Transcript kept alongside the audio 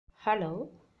Hello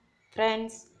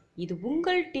friends, இது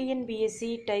உங்கள் TNPSC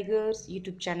tigers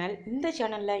YouTube channel. இந்த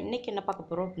சேனலில் இன்றைக்கி என்ன பார்க்க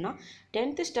போகிறோம் அப்படின்னா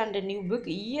 10th ஸ்டாண்டர்ட் நியூ புக்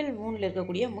இயல் 3ல்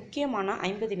இருக்கக்கூடிய முக்கியமான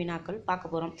 50 வினாக்கள்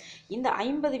பார்க்க போகிறோம். இந்த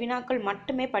 50 வினாக்கள்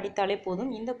மட்டுமே படித்தாலே போதும்.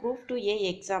 இந்த குரூப் 2A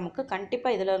எக்ஸாமுக்கு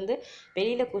கண்டிப்பாக இதிலேருந்து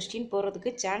வெளியில் கொஸ்டின்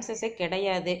போகிறதுக்கு சான்சஸே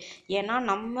கிடையாது. ஏன்னா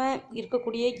நம்ம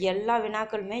இருக்கக்கூடிய எல்லா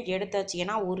வினாக்களுமே எடுத்தாச்சு.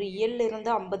 ஏன்னா ஒரு இயலில்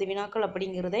இருந்து 50 வினாக்கள்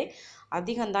அப்படிங்கிறதே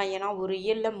அதிகம்தான். ஏன்னா ஒரு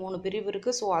இயலில் 3 பிரிவு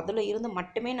இருக்குது. ஸோ அதில் இருந்து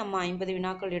மட்டுமே நம்ம 50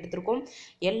 வினாக்கள் எடுத்திருக்கோம்.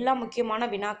 எல்லா முக்கியமான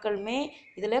வினாக்களுமே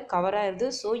இதில் கவர் ஆகிடுது.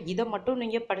 ஸோ இதை மட்டும்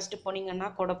நீங்கள் படிச்சுட்டு போனீங்கன்னா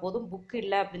கூட போதும். புக்கு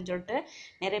இல்லை அப்படின்னு சொல்லிட்டு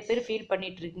நிறைய பேர் ஃபீல்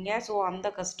பண்ணிகிட்டு இருக்கீங்க. ஸோ அந்த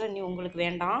கஷ்டம் உங்களுக்கு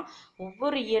வேண்டாம்.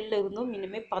 ஒவ்வொரு இயலில் இருந்தும்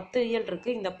இனிமேல் 10 இயல்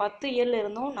இருக்குது. இந்த 10 இயலில்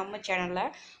இருந்தும் நம்ம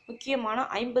சேனலில் முக்கியமான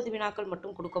 50 வினாக்கள்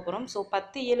மட்டும் கொடுக்க போகிறோம். ஸோ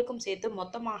 10 இயலுக்கும் சேர்த்து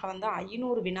மொத்தமாக வந்து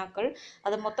 500 வினாக்கள்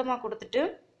அதை மொத்தமாக கொடுத்துட்டு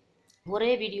ஒரே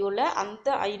வீடியோவில் அந்த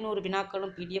 500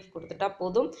 வினாக்களும் பிடிஎஃப் கொடுத்துட்டா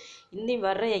போதும். இன்னி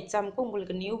வர்ற எக்ஸாமுக்கு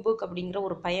உங்களுக்கு நியூ புக் அப்படிங்கிற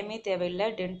ஒரு பயமே தேவையில்லை.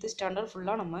 10th ஸ்டாண்டர்ட்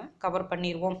ஃபுல்லாக நம்ம கவர்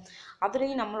பண்ணிடுவோம்.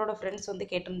 அதுலேயும் நம்மளோட ஃப்ரெண்ட்ஸ் வந்து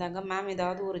கேட்டிருந்தாங்க, மேம்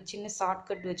ஏதாவது ஒரு சின்ன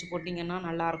ஷார்ட்கட் வச்சு போட்டிங்கன்னா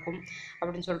நல்லாயிருக்கும்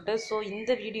அப்படின்னு சொல்லிட்டு. ஸோ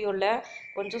இந்த வீடியோவில்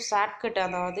கொஞ்சம் ஷார்ட்கட்,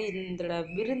 அதாவது இந்த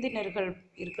விருந்தினர்கள்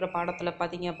இருக்கிற பாடத்தில்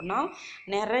பார்த்தீங்க அப்படின்னா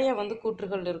நிறைய வந்து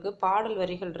கூற்றுகள் இருக்குது, பாடல்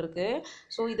வரிகள் இருக்குது.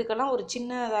 ஸோ இதுக்கெல்லாம் ஒரு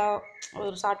சின்னதாக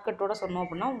ஒரு ஷார்ட்கட்டோட சொன்னோம்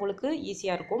அப்படின்னா உங்களுக்கு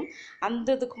ஈஸியாக இருக்கும். அந்த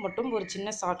இதுக்கு மட்டும் ஒரு சின்ன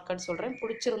ஷார்ட்கட் சொல்கிறேன்.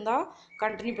 பிடிச்சிருந்தா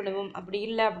கண்டினியூ பண்ணுவோம். அப்படி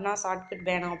இல்லை அப்படின்னா ஷார்ட்கட்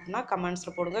வேணாம் அப்படின்னா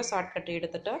கமெண்ட்ஸில் போடுங்க. ஷார்ட்கட்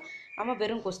எடுத்துகிட்டு நம்ம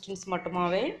வெறும் கொஸ்டின்ஸ்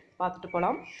மட்டுமாவே பார்த்துட்டு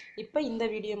போகலாம். இப்போ இந்த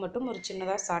வீடியோ மட்டும் ஒரு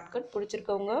சின்னதாக ஷார்ட்கட்,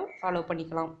 பிடிச்சிருக்கவங்க ஃபாலோ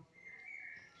பண்ணிக்கலாம்.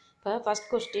 இப்போ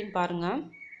ஃபஸ்ட் கொஸ்டின் பாருங்கள்.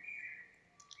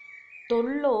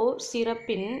 தொல்லோர்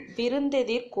சிறப்பின்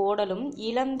விருந்தெதிர் கோடலும்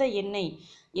இழந்த எண்ணெய்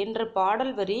என்ற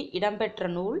பாடல் வரி இடம்பெற்ற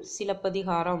நூல்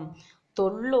சிலப்பதிகாரம்.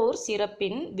 தொல்லோர்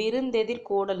சிறப்பின் விருந்தெதிர்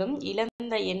கோடலும்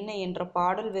இழந்த எண்ணெய் என்ற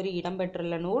பாடல் வரி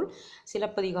இடம்பெற்றுள்ள நூல்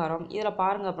சிலப்பதிகாரம். இதில்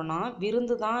பாருங்க அப்படின்னா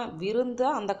விருந்து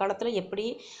அந்த காலத்தில் எப்படி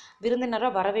விருந்தினரை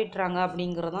வரவேற்றாங்க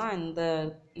அப்படிங்கிறது தான்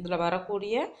இதில்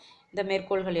வரக்கூடிய இந்த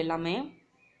மேற்கோள்கள் எல்லாமே.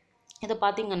 இதை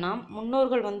பார்த்திங்கன்னா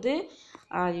முன்னோர்கள் வந்து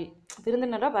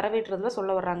விருந்தினரை வரவேற்றதுல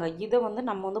சொல்ல வர்றாங்க. இதை வந்து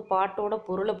நம்ம வந்து பாட்டோட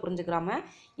பொருளை புரிஞ்சுக்கிறாம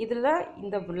இதில்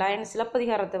இந்த லைன்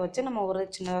சிலப்பதிகாரத்தை வச்சு நம்ம ஒரு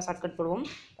சின்னதாக ஷார்ட்கட் போடுவோம்.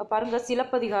 இப்போ பாருங்கள்,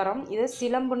 சிலப்பதிகாரம் இதை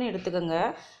சிலம்புன்னு எடுத்துக்கோங்க.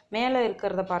 மேலே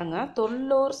இருக்கிறத பாருங்கள்,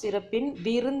 தொல்லோர் சிறப்பின்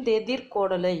விருந்தெதிர்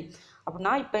கோடலை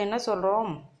அப்படின்னா இப்போ என்ன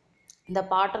சொல்கிறோம், இந்த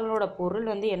பாட்டலோட பொருள்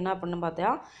வந்து என்ன அப்படின்னு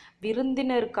பார்த்தா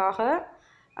விருந்தினருக்காக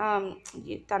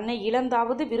தன்னை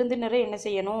இழந்தாவது விருந்தினரை என்ன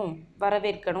செய்யணும்,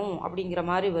 வரவேற்கணும் அப்படிங்கிற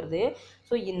மாதிரி வருது.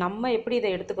 ஸோ நம்ம எப்படி இதை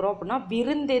எடுத்துக்கிறோம் அப்படின்னா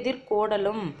விருந்தெதிர்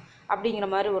கோடலும் அப்படிங்கிற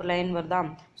மாதிரி ஒரு லைன் வருதா.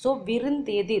 ஸோ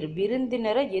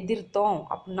விருந்தினரை எதிர்த்தோம்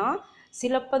அப்படின்னா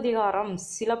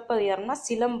சிலப்பதிகாரம்னா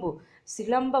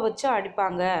சிலம்பை வச்சு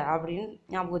அடிப்பாங்க அப்படின்னு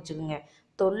ஞாபகம் வச்சுக்கோங்க.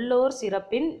 தொல்லோர்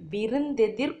சிறப்பின்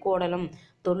விருந்தெதிர் கோடலும்,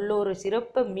 தொல்லோர்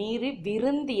சிறப்பை மீறி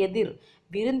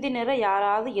விருந்தினரை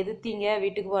யாராவது எதிர்த்தீங்க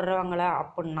வீட்டுக்கு வர்றவங்கள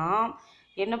அப்படின்னா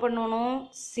என்ன பண்ணணும்,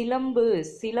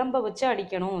 சிலம்பை வச்சு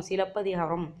அடிக்கணும்,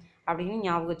 சிலப்பதிகாரம் அப்படின்னு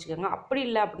ஞாபகம் வச்சுக்கோங்க. அப்படி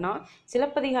இல்லை அப்படின்னா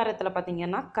சிலப்பதிகாரத்தில்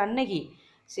பார்த்தீங்கன்னா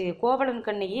கோவலன்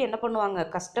கண்ணகி என்ன பண்ணுவாங்க,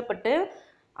 கஷ்டப்பட்டு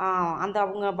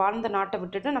அவங்க வாழ்ந்த நாட்டை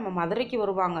விட்டுட்டு நம்ம மதுரைக்கு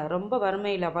வருவாங்க. ரொம்ப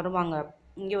வறுமையில் வருவாங்க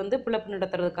இங்கே வந்து பிழைப்பு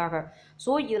நடத்துறதுக்காக.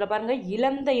 ஸோ இதில் பாருங்கள்,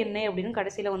 இழந்த எண்ணெய் அப்படின்னு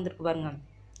கடைசியில் வந்திருக்கு பாருங்கள்.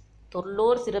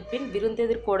 தொல்லோர் சிறப்பின்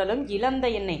விருந்தெதிர் கோடலும் இழந்த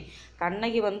எண்ணெய்.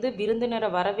 கண்ணகி வந்து விருந்தினரை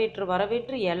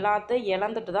வரவேற்று எல்லாத்தையும்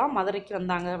இழந்துட்டு தான் மதுரைக்கு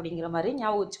வந்தாங்க அப்படிங்கிற மாதிரி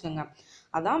ஞாபகம் வச்சுக்கோங்க.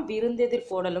 அதான் விருந்தெதிர்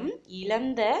கோடலும்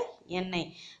இழந்த எண்ணெய்.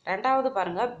 ரெண்டாவது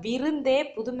பாருங்க, விருந்தே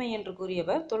புதுமை என்று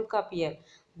கூறியவர் தொல்காப்பியர்.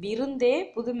 விருந்தே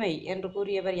புதுமை என்று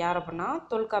கூறியவர் யார் அப்படின்னா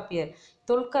தொல்காப்பியர்.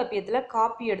 தொல்காப்பியத்தில்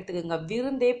காப்பி எடுத்துக்கோங்க.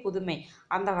 விருந்தே புதுமை.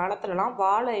 அந்த காலத்துலலாம்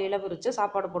வாழை இலை விரித்து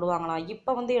சாப்பாடு போடுவாங்களாம்.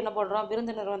 இப்போ வந்து என்ன பண்ணுறோம்,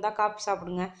 விருந்தினர் வந்தால் காப்பி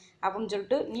சாப்பிடுங்க அப்படின்னு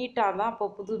சொல்லிட்டு நீட்டாக தான் இப்போ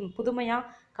புதுமையாக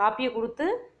காப்பியை கொடுத்து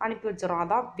அனுப்பி வச்சிடறோம்.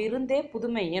 அதான் விருந்தே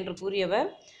புதுமை என்று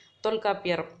கூறியவர்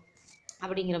தொல்காப்பியர்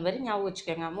அப்படிங்கிற மாதிரி ஞாபகம்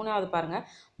வச்சுக்கோங்க. மூணாவது பாருங்கள்,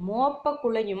 மோப்ப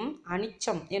குலையும்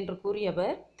அனிச்சம் என்று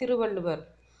கூறியவர் திருவள்ளுவர்.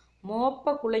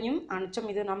 மோப்ப குலையும் அனிச்சம்,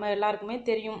 இது நம்ம எல்லாருக்குமே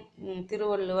தெரியும்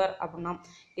திருவள்ளுவர் அப்படின்னா.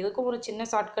 இதுக்கும் ஒரு சின்ன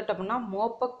ஷார்ட்கட் அப்படின்னா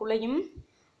மோப்ப குலையும்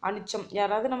அனிச்சம்.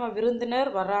 யாராவது நம்ம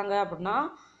விருந்தினர் வர்றாங்க அப்படின்னா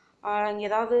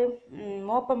ஏதாவது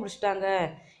மோப்பம் முடிச்சிட்டாங்க,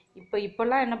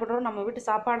 இப்போல்லாம் என்ன பண்ணுறோம், நம்ம வீட்டு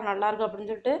சாப்பாடு நல்லாயிருக்கு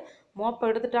அப்படின்னு சொல்லிட்டு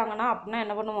மோப்பம் எடுத்துட்டாங்கன்னா அப்படின்னா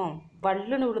என்ன பண்ணுவோம்,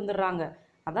 வல்லுன்னு விழுந்துடுறாங்க.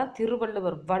 அதான்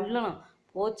திருவள்ளுவர் வல்லுன்னு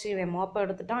போச்சு, இவன் மோப்பம்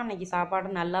எடுத்துட்டான், அன்னைக்கு சாப்பாடு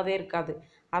நல்லாவே இருக்காது.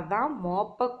 அதுதான்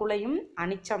மோப்ப குலையும்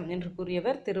அனிச்சம் என்று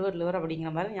கூறியவர் திருவள்ளுவர்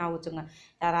அப்படிங்கிற மாதிரி ஞாபகம் வச்சுங்க.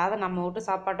 யாராவது நம்ம விட்டு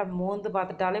சாப்பாட்டை மோந்து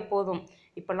பார்த்துட்டாலே போதும்.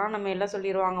 இப்போல்லாம் நம்ம எல்லாம்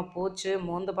சொல்லிடுவாங்க, போச்சு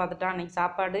மோந்து பார்த்துட்டா அன்னைக்கு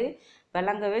சாப்பாடு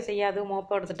விளங்கவே செய்யாது,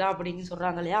 மோப்பம் எடுத்துட்டா அப்படின்னு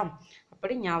சொல்கிறாங்க இல்லையா.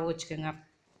 அப்படி ஞாபகம் வச்சுக்கோங்க.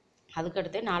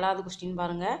 அதுக்கடுத்து 4வது கொஸ்டின்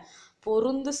பாருங்கள்.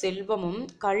 பொருந்து செல்வமும்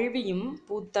கல்வியும்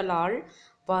பூத்தலால்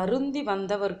வருந்தி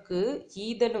வந்தவர்க்கு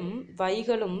ஈதலும்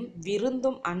வைகளும்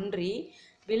விருந்தும் அன்றி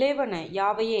விளைவன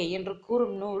யாவையே என்று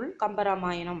கூறும் நூல்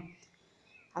கம்பராமாயணம்.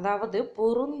 அதாவது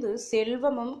பொருந்து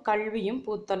செல்வமும் கல்வியும்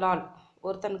பூத்தலால்,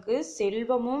 ஒருத்தனுக்கு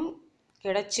செல்வமும்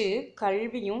கிடைச்சி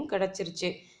கல்வியும் கிடைச்சிருச்சு.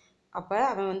 அப்போ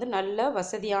அவன் நல்ல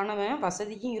வசதியானவன்,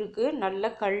 வசதியும் இருக்குது,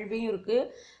 நல்ல கல்வியும் இருக்குது,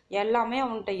 எல்லாமே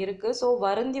அவன்கிட்ட இருக்குது. ஸோ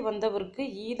வருந்தி வந்தவருக்கு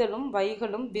ஈதலும்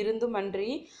வைகளும் விருந்தும்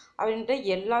அன்றி அவன்கிட்ட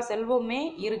எல்லா செல்வமுமே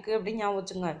இருக்குது அப்படின்னு ஞாபகம்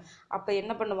வச்சுங்க. அப்போ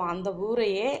என்ன பண்ணுவான்,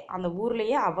 அந்த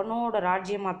ஊர்லேயே அவனோட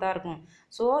ராஜ்யமாக தான் இருக்கும்.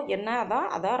 ஸோ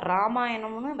அதான்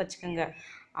ராமாயணம்னு வச்சுக்கோங்க.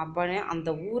 அவன் அந்த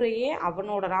ஊரையே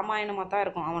அவனோட ராமாயணமாக தான்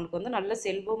இருக்கும். அவனுக்கு நல்ல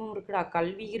செல்வமும் இருக்குடா,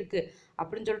 கல்வி இருக்குது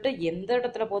அப்படின்னு சொல்லிட்டு எந்த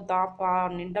இடத்துல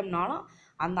போய் நின்றம்னாலும்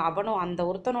அந்த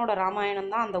ஒருத்தனோட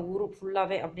ராமாயணம் தான் அந்த ஊரு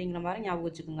ஃபுல்லாகவே அப்படிங்கிற மாதிரி ஞாபகம்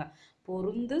வச்சுக்கோங்க.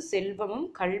 பொருந்து செல்வமும்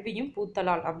கல்வியும்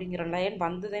பூத்தலால் அப்படிங்கிற லைன்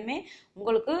வந்ததுமே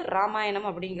உங்களுக்கு ராமாயணம்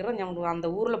அப்படிங்கிற அந்த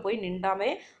ஊரில் போய்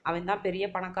நின்றாவே அவன் தான் பெரிய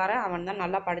பணக்காரன், அவன் தான்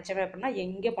நல்லா படித்தவன் அப்படின்னா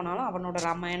எங்கே போனாலும் அவனோட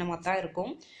ராமாயணமாக தான்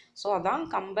இருக்கும். ஸோ அதான்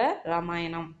கம்ப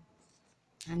ராமாயணம்.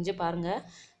 5 பாருங்க.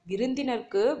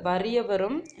 விருந்தினர்க்கு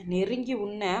வறியவரும் நெருங்கி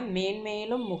உண்ண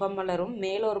மேன்மேலும் முகமலரும்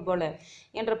மேலோர் போல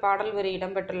என்ற பாடல் வரி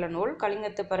இடம்பெற்றுள்ள நூல்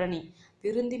கலிங்கத்து பரணி.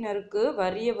 விருந்தினருக்கு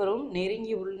வறியவரும்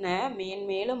நெருங்கி உண்ண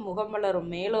மேன்மேலும் முகமலரும்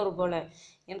மேலோர் போல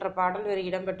என்ற பாடல் வரி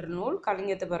இடம்பெற்ற நூல்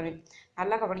கலிங்கத்து பரணி.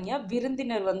 நல்லா கவனிங்க.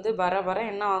 விருந்தினர் வர வர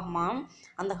என்ன ஆகுமா,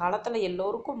 அந்த காலத்தில்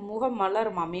எல்லோருக்கும் முகம்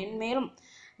மலருமா, மேன்மேலும்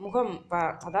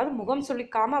அதாவது முகம்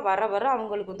சொல்லிக்காமல் வர வர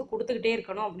அவங்களுக்கு கொடுத்துக்கிட்டே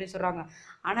இருக்கணும் அப்படின்னு சொல்கிறாங்க.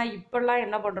 ஆனால் இப்பெல்லாம்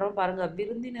என்ன பண்ணுறோம் பாருங்கள்,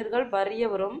 விருந்தினர்கள்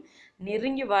வறியவரும்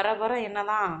நெருங்கி வர வர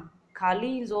என்னதான்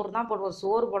களியும் சோறு தான் போடுவோம்,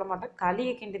 சோறு போட மாட்டோம்,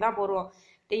 களியை கிண்டி தான் போடுவோம்.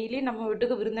 டெய்லியும் நம்ம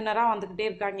வீட்டுக்கு விருந்தினராக வந்துக்கிட்டே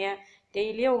இருக்காங்க,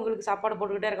 டெய்லியும் உங்களுக்கு சாப்பாடு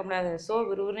போட்டுக்கிட்டே இருக்க முடியாது. ஸோ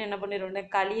விறுவிறுன்னு என்ன பண்ணிட வேண்டிய,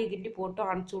 களியை கிண்டி போட்டு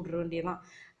அனுப்பிச்சி விட்ற வேண்டியதான்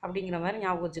அப்படிங்கிற மாதிரி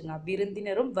ஞாபகம் வச்சுங்க.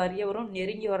 விருந்தினரும் வறியவரும்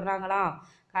நெருங்கி வர்றாங்களா,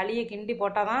 களியை கிண்டி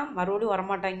போட்டால் தான் மறுபடியும்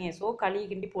வரமாட்டாங்க, ஸோ களியை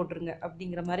கிண்டி போட்டுருங்க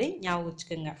அப்படிங்கிற மாதிரி ஞாபகம்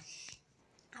வச்சுக்கோங்க.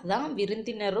 அதான்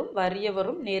விருந்தினரும்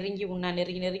வறியவரும் நெருங்கி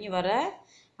நெருங்கி வர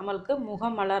நம்மளுக்கு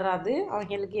முகம் மலராது,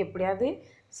 அவங்களுக்கு எப்படியாவது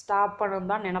ஸ்டாப் பண்ணணும்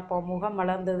தான் நினைப்போம். முகம்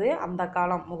மலர்ந்தது அந்த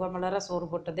காலம், முகமலர சோறு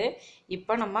போட்டது.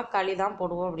 இப்போ நம்ம களி தான்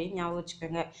போடுவோம் அப்படின்னு ஞாபகம்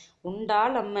வச்சுக்கோங்க.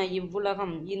 உண்டால் நம்ம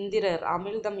இவ்வுலகம் இந்திரர்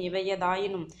அமிழ்தம்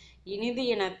இவையதாயினும் இனிது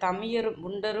என தமியரும்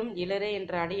உண்டரும் இளரே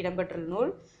என்ற அடி இடம்பெற்றுள்ள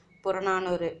நூல்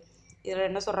புறநானூறு. இதில்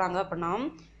என்ன சொல்கிறாங்க அப்படின்னா,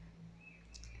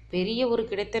 பெரிய ஒரு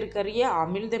கிடைத்திருக்கிற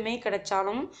அமிழ்தமே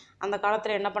கிடைச்சாலும் அந்த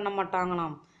காலத்தில் என்ன பண்ண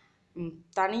மாட்டாங்களாம்,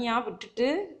 தனியாக விட்டுட்டு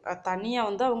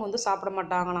தனியாக அவங்க சாப்பிட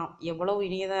மாட்டாங்களாம். எவ்வளவு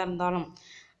இனியதாக இருந்தாலும்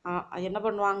என்ன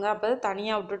பண்ணுவாங்க, அப்போ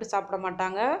தனியாக விட்டுட்டு சாப்பிட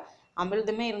மாட்டாங்க.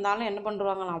 அமிழ்தமே இருந்தாலும் என்ன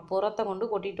பண்ணுவாங்களாம், புறத்தை கொண்டு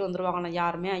கொட்டிட்டு வந்துடுவாங்களாம்.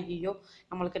 யாருமே ஐயோ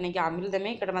நம்மளுக்கு இன்றைக்கி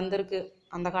அமிழ்தமே வந்திருக்கு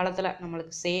அந்த காலத்தில்,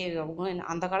 நம்மளுக்கு அவங்க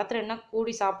அந்த காலத்தில் என்ன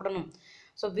கூடி சாப்பிடணும்,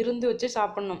 ஸோ விருந்து வச்சு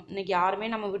சாப்பிட்ணும். இன்றைக்கி யாருமே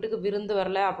நம்ம வீட்டுக்கு விருந்து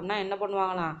வரல அப்படின்னா என்ன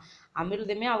பண்ணுவாங்களாம்,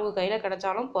 அமிழ்தமே அவங்க கையில்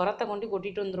கிடைச்சாலும் புறத்தை கொண்டு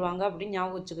கொட்டிட்டு வந்துடுவாங்க அப்படின்னு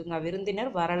ஞாபகம் வச்சுக்கோங்க.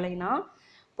 விருந்தினர் வரலைன்னா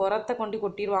புறத்தை கொண்டு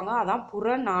கொட்டிடுவாங்க, அதான்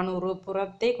புறநானூறு,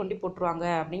 புறத்தை கொண்டு போட்டுருவாங்க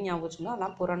அப்படின்னு ஞாபகம் வச்சுக்கோங்க.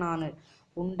 அதான் புறநானூறு.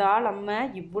 உண்டால் அம்ம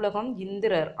இவ்வுலகம்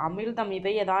இந்திரர் அமிழ்தம்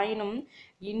இவை எதாயினும்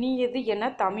இனியது என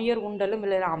தமியர் உண்டலும்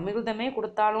இல்லை. அமிழ்தமே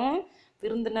கொடுத்தாலும்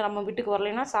விருந்தினர் நம்ம வீட்டுக்கு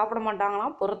வரலைன்னா சாப்பிட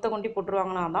மாட்டாங்களாம், புறத்தை கொண்டு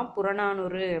போட்டுருவாங்களாம். அதான்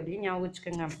புறநானூறு அப்படின்னு ஞாபகம்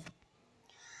வச்சுக்கோங்க.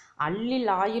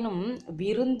 அல்லில் ஆயினும்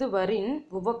விருந்து வரின்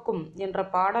உவக்கும் என்ற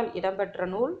பாடல் இடம்பெற்ற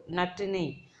நூல் நற்றிணை.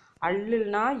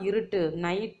 அல்லுனா இருட்டு,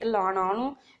 நைட்டில்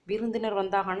ஆனாலும் விருந்தினர்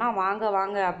வந்தாங்கன்னா வாங்க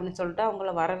வாங்க அப்படின்னு சொல்லிட்டு அவங்கள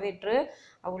வரவேற்று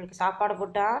அவங்களுக்கு சாப்பாடு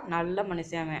போட்டால் நல்ல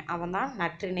மனுஷன் அவன் தான்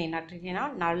நற்றிணை. நற்றினைனா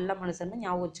நல்ல மனுஷன்னு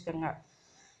ஞாபகம் வச்சுக்கோங்க.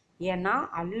 ஏன்னா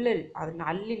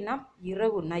அல்லில்னா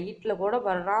இரவு, நைட்டில் கூட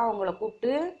வர்றா அவங்கள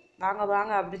கூப்பிட்டு வாங்க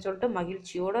வாங்க அப்படின்னு சொல்லிட்டு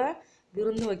மகிழ்ச்சியோட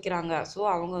விருந்து வைக்கிறாங்க. ஸோ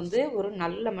அவங்க ஒரு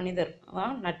நல்ல மனிதர்,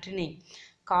 நற்றிணை.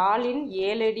 காலின்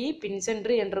 7 அடி பின்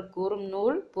சென்று என்று கூறும்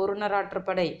நூல்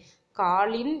பொருநராற்றுப்படை.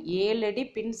 காலின் 7 அடி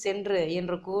பின் சென்று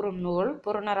என்று கூறும் நூல்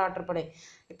பொருநராற்றுப்படை.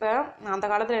 இப்போ அந்த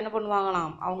காலத்தில் என்ன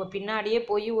பண்ணுவாங்களாம், அவங்க பின்னாடியே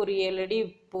போய் ஒரு 7 அடி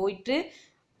போயிட்டு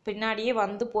பின்னாடியே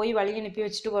போய் வழி அனுப்பி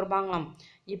வச்சுட்டு வருவாங்களாம்.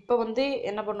 இப்போ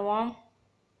என்ன பண்ணுவோம்,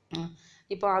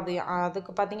 இப்போ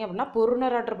அதுக்கு பார்த்தீங்க அப்படின்னா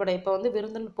பொருநராற்றுப்படை. இப்போ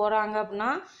விருந்துன்னு போகிறாங்க அப்படின்னா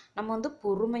நம்ம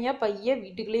பொறுமையாக பைய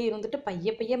வீட்டுக்குள்ளேயே இருந்துட்டு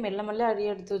பைய மெல்ல மெல்ல அடி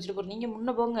எடுத்து வச்சுட்டு போகிறோம். நீங்கள்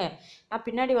முன்னே போங்க நான்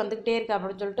பின்னாடி வந்துக்கிட்டே இருக்கேன்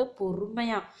அப்படின்னு சொல்லிட்டு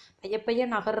பொறுமையாக பைய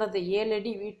நகர்றது. 7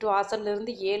 அடி வீட்டு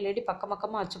வாசல்லேருந்து 7 அடி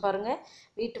பக்கமாக வச்சு பாருங்கள்.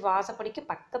 வீட்டு வாசப்படிக்கு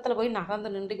பக்கத்தில் போய்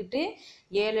நகர்ந்து நின்றுக்கிட்டு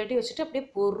 7 அடி வச்சுட்டு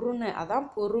அப்படியே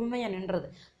அதான் பொறுமையாக நின்றது.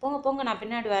 போங்க நான்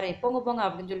பின்னாடி வரேன், போங்க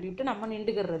அப்படின்னு சொல்லிவிட்டு நம்ம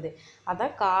நின்றுக்கிறது.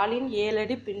 அதான் காலின் 7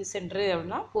 அடி பின் சென்று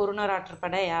அப்படின்னா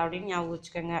பொருநராற்றுப்படை அப்படின்னு ஞாபகம்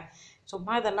வச்சுக்கோங்க.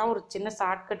 சும்மா இதெல்லாம் ஒரு சின்ன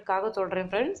ஷார்ட்கட்காக சொல்கிறேன்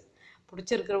ஃப்ரெண்ட்ஸ்,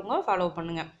 பிடிச்சிருக்கிறவங்க ஃபாலோ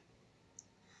பண்ணுங்கள்.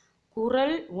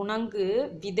 குரல் உணங்கு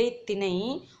விதை திணை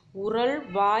உரல்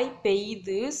வாய்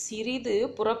பெய்து சிறிது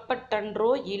புறப்பட்டன்றோ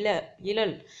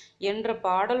இழல் என்ற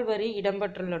பாடல் வரி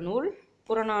இடம்பெற்றுள்ள நூல்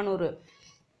புறநானூறு.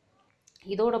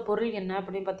 இதோட பொருள் என்ன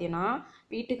அப்படின்னு பார்த்தீங்கன்னா,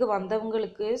 வீட்டுக்கு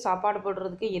வந்தவங்களுக்கு சாப்பாடு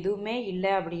போடுறதுக்கு எதுவுமே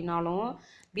இல்லை அப்படின்னாலும்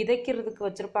விதைக்கிறதுக்கு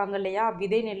வச்சுருப்பாங்க இல்லையா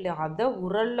விதை நெல், அதை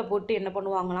உரலில் போட்டு என்ன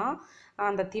பண்ணுவாங்களாம்,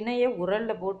 அந்த திணையை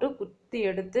உரலில் போட்டு குத்தி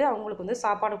எடுத்து அவங்களுக்கு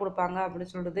சாப்பாடு கொடுப்பாங்க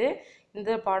அப்படின்னு சொல்கிறது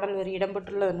இந்த பாடல் வரி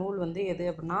இடம்பெற்றுள்ள நூல் எது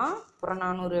அப்படின்னா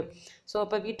புறநானூறு. ஸோ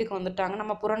இப்போ வீட்டுக்கு வந்துட்டாங்க,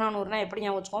 நம்ம புறநானூறுனா எப்படி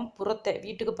ஞாபகம் வச்சுக்கோம், புறத்தை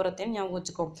வீட்டுக்கு புறத்தைன்னு ஞாபகம்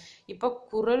வச்சுக்கோம். இப்போ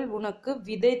குரல் உனக்கு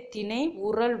விதை திணை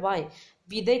உரல் வாய்,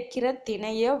 விதைக்கிற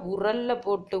திணையை உரலில்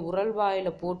போட்டு உரல்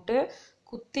வாயில் போட்டு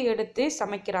குத்தி எடுத்து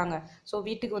சமைக்கிறாங்க. ஸோ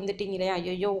வீட்டுக்கு வந்துட்டீங்களே,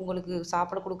 ஐயோ உங்களுக்கு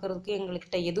சாப்பாடு கொடுக்கறதுக்கு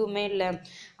எங்கள்கிட்ட எதுவுமே இல்லை,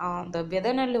 அந்த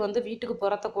விதை நெல் வீட்டுக்கு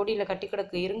புறத்த கொடியில் கட்டி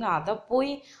கிடக்கு, இருங்க அதை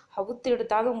போய் அவுத்து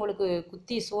எடுத்தாவது உங்களுக்கு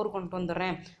குத்தி சோறு கொண்டு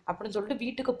வந்துடுறேன் அப்படின்னு சொல்லிட்டு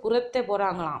வீட்டுக்கு புறத்தை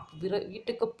போகிறாங்களாம்.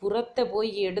 வீட்டுக்கு புறத்தை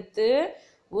போய் எடுத்து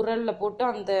உரலில் போட்டு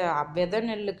அந்த விதை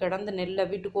நெல் கிடந்த நெல்லை,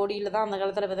 வீட்டு கோடியில் தான் அந்த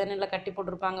காலத்தில் விதை நெல்லை கட்டி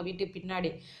போட்டிருப்பாங்க வீட்டுக்கு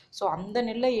பின்னாடி. ஸோ அந்த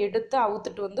நெல்லை எடுத்து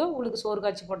அவுத்துட்டு உங்களுக்கு சோறு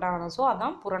காய்ச்சி போட்டாங்களாம். ஸோ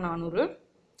அதான் புறநானூறு.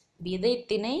 விதை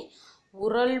திணை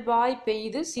உரல்வாய்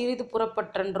பெய்து சிறிது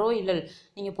புறப்பட்டன்றோ இழல்.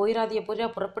 நீங்கள்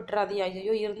போயிடாதீங்க புறப்பட்டுறாதீங்க,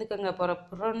 ஐயோ இருந்துக்கங்க,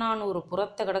 புறநானூறு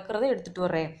புறத்தை கிடக்கிறத எடுத்துகிட்டு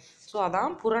வர்றேன். ஸோ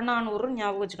அதான் புறநானூறு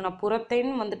ஞாபகம் வச்சுக்கணும்.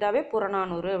 புறத்தைன்னு வந்துட்டாவே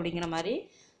புறநானூறு அப்படிங்கிற மாதிரி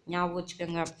ஞாபகம்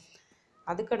வச்சுக்கோங்க.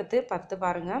 அதுக்கடுத்து 10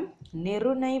 பாருங்க.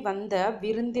 நெருனை வந்த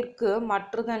விருந்திற்கு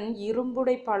மற்றதன்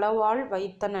இரும்புடை பலவாள்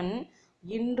வைத்தனன்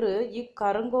இன்று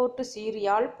இக்கருங்கோட்டு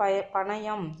சீரியால்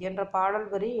பணயம் என்ற பாடல்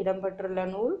வரி இடம்பெற்றுள்ள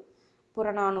நூல்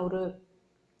புறநானூறு.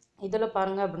 இதில்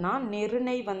பாருங்க அப்படின்னா,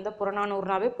 நெருனை வந்த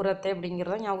புறநானூறுனாவே புறத்தை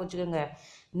அப்படிங்கிறத ஞாபகம் வச்சுக்கோங்க.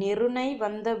 நெருனை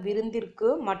வந்த விருந்திற்கு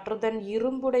மற்றதன்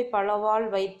இரும்புடை பலவாள்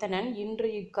வைத்தனன் இன்று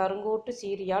இக்கருங்கோட்டு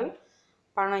சீரியால்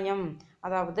பணயம்.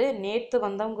 அதாவது நேற்று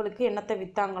வந்தவங்களுக்கு என்னத்தை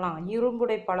விற்றாங்களாம்,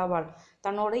 இரும்புடை பலவாள்,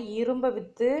 தன்னோட இரும்பை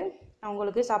விற்று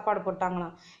அவங்களுக்கு சாப்பாடு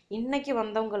போட்டாங்களாம். இன்னைக்கு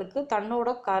வந்தவங்களுக்கு தன்னோட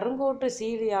கருங்கோட்டு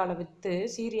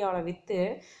சீரியாலை விற்று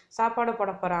சாப்பாடு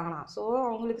போட போகிறாங்களாம். ஸோ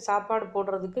அவங்களுக்கு சாப்பாடு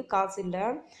போடுறதுக்கு காசு இல்லை.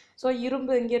 ஸோ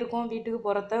இரும்பு எங்கே இருக்கும், வீட்டுக்கு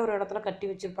புறத்தை ஒரு இடத்துல கட்டி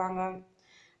வச்சுருப்பாங்க.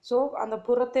 ஸோ அந்த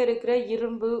புறத்தை இருக்கிற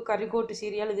இரும்பு கரிக்கோட்டு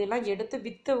சீரியல் இதெல்லாம் எடுத்து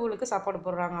விற்றவங்களுக்கு சாப்பாடு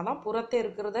போடுறாங்க. அதான் புறத்தை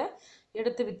இருக்கிறத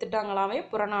எடுத்து விற்றுட்டாங்களாமே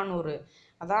புறநானூறு.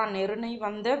 அதான் நெருனை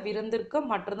வந்த விருந்திற்கு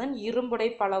மற்றதன் இரும்புடை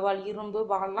பலவாள், இரும்பு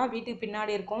வாள்லாம் வீட்டுக்கு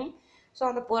பின்னாடி இருக்கும். ஸோ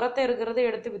அந்த புறத்தை இருக்கிறத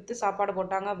எடுத்து விற்று சாப்பாடு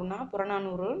போட்டாங்க அப்படின்னா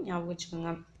புறநானூறு ஞாபகம்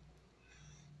வச்சுக்கோங்க.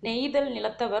 நெய்தல்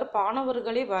நிலத்தவர்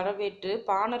பாணர்களை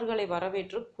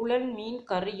வரவேற்று குழல் மீன்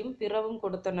கறியும் பிறவும்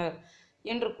கொடுத்தனர்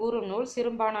என்று கூறும் நூல்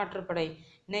சிறுபானாற்றுப்படை.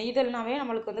 நெய்தல்னாவே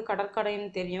நம்மளுக்கு கடற்கரைன்னு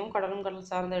தெரியும், கடலும் கடல்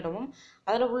சார்ந்த இடமும்.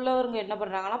 அதில் உள்ளவங்க என்ன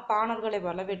பண்ணுறாங்கன்னா, பாணர்களை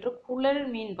வரவேற்று குழல்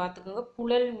மீன், பார்த்துக்கோங்க,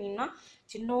 குழல் மீன்னா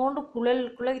சின்னோண்டு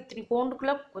குழலுக்குள்ளே இத்தனை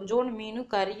கோண்டுக்குள்ளே கொஞ்சோண்டு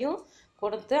மீனும் கறியும்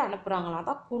கொடுத்து அனுப்புகிறாங்களாம்.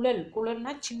 அதான்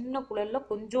குழல்னா சின்ன குழலில்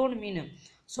கொஞ்சோண்டு மீன்.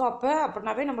 ஸோ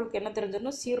அப்படின்னாவே நம்மளுக்கு என்ன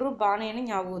தெரிஞ்சிடணும், சிறு பானைன்னு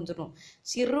ஞாபகம் வந்துடும்.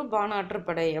 சிறு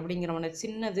பானாற்றுப்படை அப்படிங்கிறவன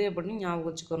சின்னது அப்படின்னு ஞாபகம்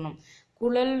வச்சுக்கணும்.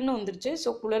 குழல்னு வந்துருச்சு. ஸோ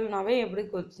குழல்னாவே எப்படி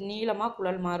நீளமாக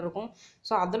குழல் மாதிரி இருக்கும்.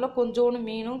 ஸோ அதில் கொஞ்சோண்டு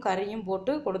மீனும் கறியும்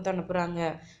போட்டு கொடுத்து அனுப்புகிறாங்க.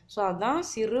 ஸோ அதுதான்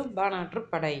சிறு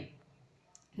பானாற்றுப்படை.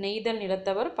 நெய்தல்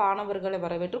நிலத்தவர் பாணவர்களை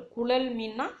வரவேற்று குழல்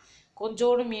மீன்னா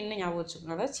கொஞ்சோண்டு மீன் ஞாபகம்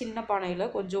வச்சுக்கோங்க. அதாவது சின்ன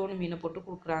பானையில் கொஞ்சோண்டு மீனை போட்டு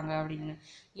கொடுக்குறாங்க அப்படின்னு.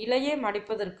 இலையை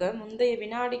மடிப்பதற்கு முந்தைய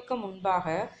வினாடிக்கு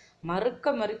முன்பாக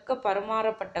மறுக்க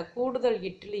பரிமாறப்பட்ட கூடுதல்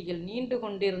இட்லியில் நீண்டு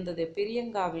கொண்டிருந்தது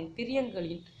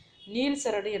பிரியங்களின் நீல்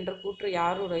சரடு என்ற கூற்று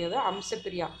யாருடையது,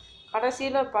 அம்சப்பிரியா.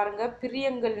 கடைசியில் பாருங்க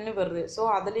பிரியங்கள்னு வருது. ஸோ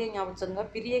அதுலேயே ஞாபகம்,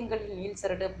 பிரியங்களின் நீல்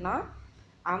சரடு அப்படின்னா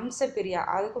அம்சப்பிரியா.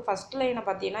 அதுக்கு ஃபர்ஸ்ட் லைனை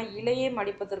பார்த்தீங்கன்னா, இலையை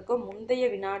மடிப்பதற்கு முந்தைய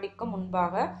வினாடிக்கு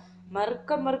முன்பாக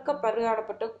மறுக்க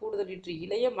பரிகாரப்பட்ட கூடுதல் இட்லி.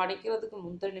 இலையை மடிக்கிறதுக்கு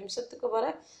முந்தைய நிமிஷத்துக்கு வர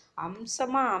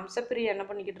அம்சப்பிரியா என்ன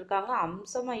பண்ணிக்கிட்டு இருக்காங்க,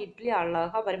 அம்சமாக இட்லி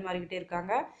அழகாக பரிமாறிக்கிட்டே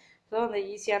இருக்காங்க. ஸோ அந்த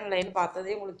ஈஸியான லைன்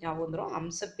பார்த்ததே உங்களுக்கு ஞாபகம் வந்துடும்,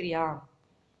 அம்சப்பிரியா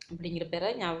அப்படிங்கிற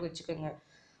பேரை ஞாபகம் வச்சுக்கோங்க.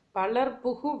 பலர்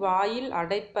புகு வாயில்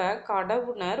அடைப்ப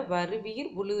கடவுணர் வருவீர்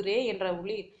உளிரே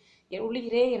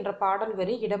என்ற பாடல்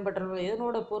வரி இடம்பெற்றுள்ளது.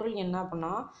 இதனோட பொருள் என்ன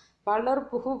அப்படின்னா, பலர்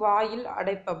புகு வாயில்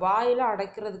அடைப்ப, வாயில்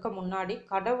அடைக்கிறதுக்கு முன்னாடி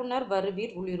கடவுணர்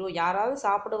வருவீர் உளிரோ, யாராவது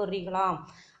சாப்பிட வர்றீங்களா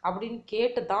அப்படின்னு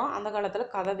கேட்டு தான் அந்த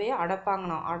காலத்தில் கதவே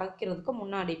அடைப்பாங்களாம், அடைக்கிறதுக்கு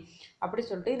முன்னாடி அப்படி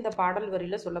சொல்லிட்டு இந்த பாடல்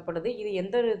வரியில் சொல்லப்படுது. இது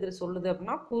எந்த இதில் சொல்லுது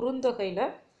அப்படின்னா குறுந்தொகையில்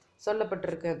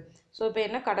சொல்லப்பட்டிருக்கு. ஸோ இப்போ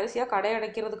என்ன, கடைசியாக கடை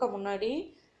அடைக்கிறதுக்கு முன்னாடி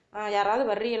யாராவது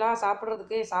வர்றீங்களா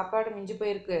சாப்பிட்றதுக்கு, சாப்பாடு மிஞ்சி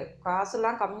போயிருக்கு,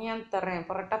 காசுலாம் கம்மியாக தர்றேன்,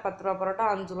 பரோட்டா 10 ரூபா, பரோட்டா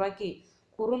 5 ரூபாய்க்கு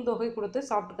குறுந்தொகை கொடுத்து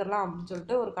சாப்பிட்டுக்கலாம் அப்படின்னு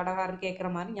சொல்லிட்டு ஒரு கடைக்காரர் கேட்குற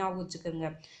மாதிரி ஞாபகம் வச்சுக்கோங்க.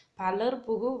 பலர்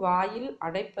புகு வாயில்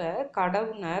அடைப்ப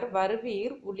கடவுணர்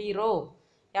வருவீர் உளிரோ,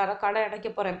 யாரோ கடை அடைக்க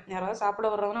போகிறேன், யாராவது சாப்பிட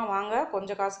வர்றதுன்னா வாங்க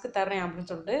கொஞ்சம் காசுக்கு தர்றேன்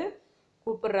அப்படின்னு சொல்லிட்டு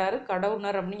கூப்பிடுறாரு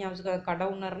கடவுணர் அப்படின்னு ஞாபகம்.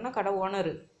 கடவுணர்னா கடை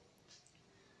ஓனர்.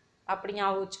 அப்படி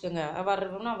ஞாபகம் வச்சுக்கோங்க.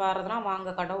 வர்றதுனா வாங்க,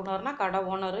 கடை ஓனர்னா கடை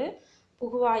ஓனரு,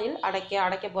 புகுவாயில்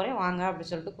அடைக்க போகிறேன் வாங்க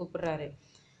அப்படின்னு சொல்லிட்டு கூப்பிடுறாரு.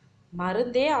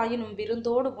 மருந்தே ஆயினும்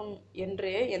விருந்தோடு உண்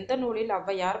என்று எந்த நூலில்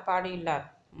ஔவையார் பாடியுள்ளார்?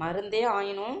 மருந்தே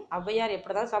ஆயினும் ஔவையார்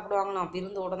எப்படி தான் சாப்பிடுவாங்களாம்?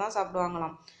 விருந்தோடு தான்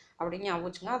சாப்பிடுவாங்களாம் அப்படின்னு ஞாபகம்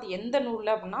வச்சுங்க. அது எந்த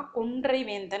நூலில் அப்படின்னா கொன்றை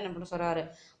வேந்தன் அப்படின்னு சொல்கிறாரு.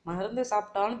 மருந்து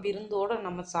சாப்பிட்டாலும் விருந்தோடு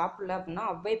நம்ம சாப்பிடல அப்படின்னா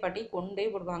ஔவை பாட்டி கொண்டே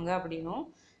விடுவாங்க அப்படின்னும்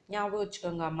ஞாபகம்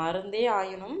வச்சுக்கோங்க. மருந்தே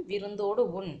ஆயினும் விருந்தோடு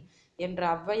உண் என்ற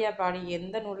ஔவையார் பாடி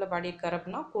எந்த நூலில் பாடியிருக்காரு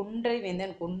அப்படின்னா கொன்றை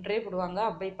வேந்தன். கொன்றே விடுவாங்க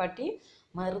ஔவை பாட்டி.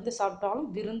 மருந்து சாப்பிட்டாலும்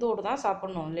விருந்தோடு தான்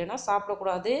சாப்பிடணும், இல்லைன்னா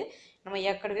சாப்பிடக்கூடாது. நம்ம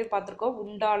ஏற்கனவே பார்த்துருக்கோம்,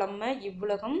 உண்டாலம்ம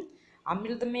இவ்வுலகம்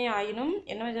அமிழ்தமே ஆயினும்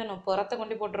என்ன செய்யணும், புறத்தை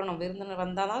கொண்டு போட்டுறணும், விருந்தினர்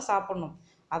வந்தால் தான் சாப்பிடணும்.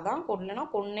 அதான் இல்லைன்னா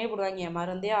கொன்னே விடுவாங்க.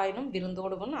 மருந்தே ஆயினும்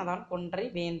விருந்தோடுவன், அதான் கொன்றை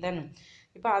வேந்தன்.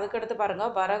 இப்போ அதுக்கடுத்து பாருங்க,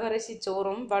 வரகரிசி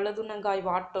சோறும் வழுதுணங்காய்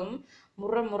வாட்டும்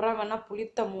முறவென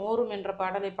புளித்த மோரும் என்ற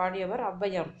பாடலை பாடியவர்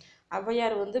ஔவையார்.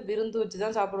 ஔவையார் விருந்து வச்சு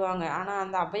தான் சாப்பிடுவாங்க. ஆனால்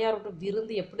அந்த ஔவையாரோட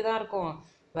விருந்து எப்படி தான் இருக்கும்?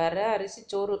 அரிசி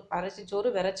சோறு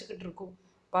விரைச்சிக்கிட்டு இருக்கும்.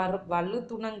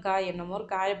 வழுதுணங்காய் என்னமோ ஒரு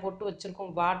காயை போட்டு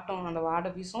வச்சுருக்கோம், வாட்டம், அந்த வாடை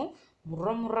வீசும்.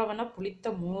 முறவென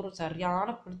புளித்த மோர், சரியான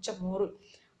புளிச்ச மோர்.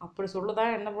 அப்படி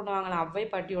சொல்லுதான் என்ன பண்ணுவாங்களா, ஔவை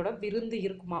பாட்டியோட விருந்து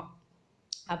இருக்குமா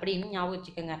அப்படின்னு ஞாபகம்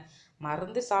வச்சுக்கோங்க.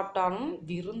 மருந்து சாப்பிட்டாலும்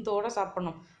விருந்தோடு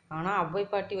சாப்பிடணும். ஆனால் ஔவை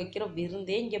பாட்டி வைக்கிற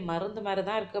விருந்தே இங்கே மருந்து மாதிரி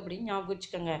தான் இருக்குது அப்படின்னு ஞாபகம்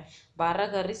வச்சுக்கோங்க.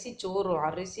 வரகரிசி சோறு,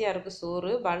 அரிசி அருக்கு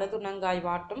சோறு, வலதுணங்காய்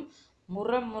வாட்டும்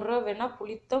முறவென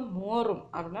புளித்த மோரும்,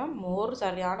 அப்படின்னா மோர்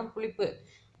சரியான புளிப்பு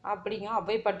அப்படிங்க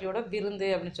ஔவை பாட்டியோட விருந்து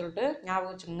அப்படின்னு சொல்லிட்டு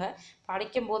ஞாபகம் வச்சுக்கோங்க.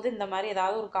 படிக்கும்போது இந்த மாதிரி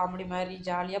ஏதாவது ஒரு காமெடி மாதிரி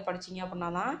ஜாலியாக படிச்சிங்க அப்படின்னா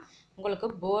தான் உங்களுக்கு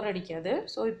போர் அடிக்காது.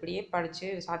 ஸோ இப்படியே படித்து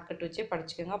ஷார்ட்கட் வச்சு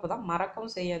படிச்சுக்கோங்க. அப்போ தான்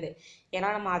மறக்கவும் செய்யாது. ஏன்னா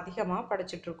நம்ம அதிகமாக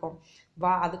படிச்சுட்ருக்கோம்.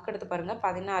 அதுக்கடுத்து பாருங்கள்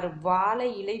 16, வாழை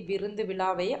இலை விருந்து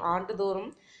விழாவை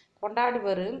ஆண்டுதோறும் கொண்டாடி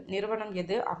வரும் நிறுவனம்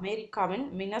எது? அமெரிக்காவின்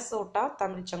மினசோட்டா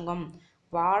தமிழ்ச்சங்கம்.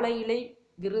 வாழை இலை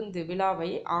விருந்து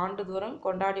விழாவை ஆண்டுதோறும்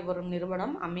கொண்டாடி வரும்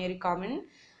நிறுவனம் அமெரிக்காவின்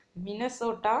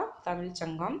மினசோட்டா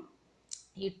தமிழ்ச்சங்கம்.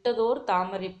 இட்டதோர்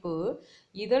தாமரைப்பூ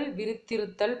இதழ்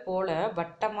விரித்திருத்தல் போல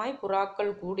வட்டமாய்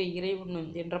புறாக்கள் கூடி இறை உண்ணும்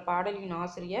என்ற பாடலின்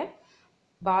ஆசிரியர்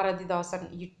பாரதிதாசன்.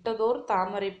 இட்டதோர்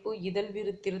தாமரைப்பூ இதழ்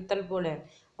விரித்திருத்தல் போல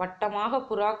வட்டமாக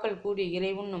புறாக்கள் கூடி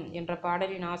இறை உண்ணும் என்ற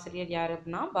பாடலின் ஆசிரியர் யார்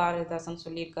அப்படின்னா பாரதிதாசன்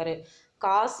சொல்லியிருக்காரு.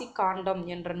 காசி காண்டம்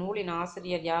என்ற நூலின்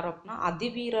ஆசிரியர் யார் அப்படின்னா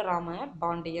அதிவீரராம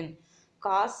பாண்டியன்.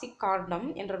 காசி காண்டம்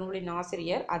என்ற நூலின்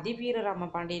ஆசிரியர் அதிவீரராம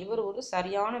பாண்டியன். இவர் ஒரு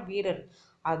சரியான வீரர்,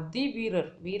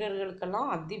 வீரர்களுக்கெல்லாம்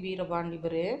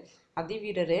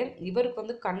அதிவீரரு.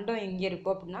 இவருக்கு கண்டம் எங்கே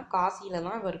இருக்கும் அப்படின்னா காசியில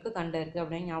தான் இவருக்கு கண்டம் இருக்குது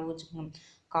அப்படின்னு ஞாபகம் வச்சுக்கோங்க.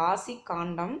 காசி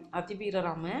காண்டம்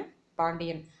அதிவீரராம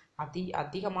பாண்டியன்.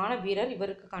 அதிகமான வீரர்,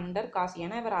 இவருக்கு கண்டர் காசி.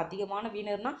 ஏன்னா இவர் அதிகமான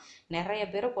வீரர்னா நிறைய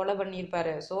பேரை கொலை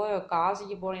பண்ணியிருப்பாரு. ஸோ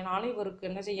காசிக்கு போனாலும் இவருக்கு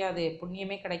என்ன செய்யாது,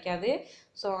 புண்ணியமே கிடைக்காது.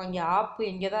 ஸோ அங்கே ஆப்பு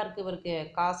எங்கே தான் இருக்குது இவருக்கு?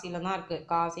 காசியில் தான் இருக்குது.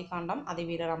 காசி காண்டம்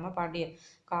அதிவீரராம பாண்டியர்.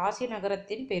 காசி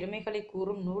நகரத்தின் பெருமைகளை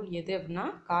கூறும் நூல் எது அப்படின்னா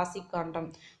காசி காண்டம்.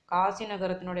 காசி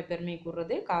நகரத்தினுடைய பெருமை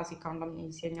கூறுறது காசி காண்டம்.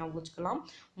 ஈஸியாக ஞாபகம் வச்சுக்கலாம்.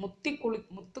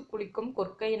 முத்து குளிக்கும்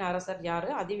கொற்கையின் அரசர் யார்?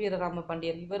 அதிவீரராம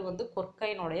பாண்டியர். இவர்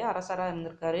கொற்கையினுடைய அரசராக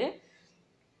இருந்திருக்காரு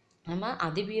நம்ம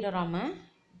அதிவீரராம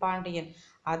பாண்டியன்.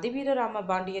 அதிவீரராம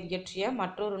பாண்டியர் இயற்றிய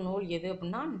மற்றொரு நூல் எது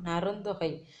அப்படின்னா நருந்தொகை.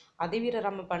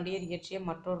 அதிவீரராம பாண்டியர் இயற்றிய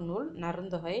மற்றொரு நூல்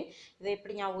நருந்தொகை. இதை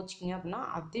எப்படி ஞாபகம் வச்சுக்கிங்க அப்படின்னா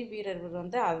அதிவீரர்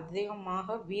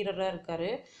அதிகமாக வீரராக இருக்கார்.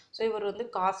 ஸோ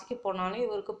இவர் காசிக்கு போனாலும்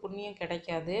இவருக்கு புண்ணியம்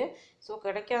கிடைக்காது. ஸோ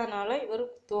கிடைக்காதனால இவர்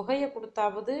தொகையை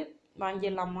கொடுத்தாவது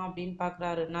வாங்கிடலாமா அப்படின்னு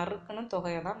பார்க்குறாரு. நறுக்கணும்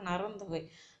தொகையை தான் நருந்தொகை.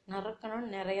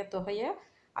 நறுக்கணும் நிறைய தொகையை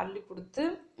அள்ளி கொடுத்து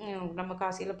நம்ம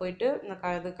காசியில் போயிட்டு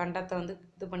இந்த கண்டத்தை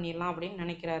இது பண்ணிடலாம் அப்படின்னு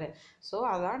நினைக்கிறாரு. ஸோ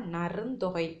அதான்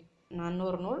நருந்தொகை.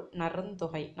 இன்னொரு நூல்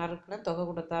நருந்தொகை. நறுக்குன தொகை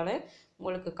கொடுத்தாலே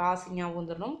உங்களுக்கு காசி ஞாபகம்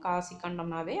வந்துடணும். காசி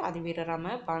கண்டம்னாவே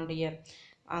அதிவீரராம பாண்டியர்.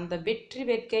 அந்த வெற்றி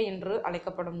வேட்கை என்று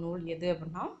அழைக்கப்படும் நூல் எது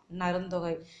அப்படின்னா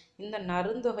நருந்தொகை. இந்த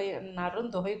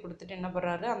நருந்தொகை கொடுத்துட்டு என்ன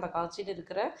பண்ணுறாரு, அந்த காட்சியில்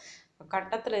இருக்கிற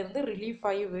கண்டத்தில் இருந்து ரிலீஃப்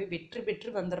ஆகி வெற்றி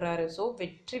பெற்று வந்துடுறாரு. ஸோ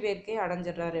வெற்றி வேட்கை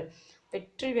அடைஞ்சிடுறாரு.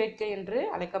 வெற்றி வேட்கை என்று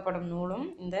அழைக்கப்படும் நூலும்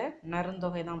இந்த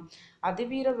நருந்தொகை தான்.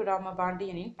 அதிவீரராம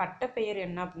பாண்டியனின் பட்டப்பெயர்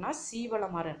என்ன அப்படின்னா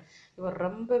சீவளமாறன். இவர்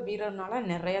ரொம்ப வீரர்னால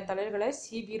நிறைய தலைவர்களை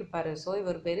சீவியிருப்பார். ஸோ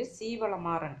இவர் பேர்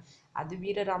சீவளமாறன்.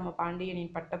 அதிவீரராம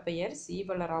பாண்டியனின் பட்டப்பெயர்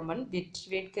சீவளராமன். வெற்றி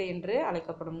வேட்கை என்று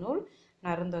அழைக்கப்படும் நூல்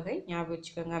நருந்தொகை. ஞாபகம்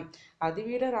வச்சுக்கோங்க.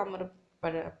 அதிவீரராமர்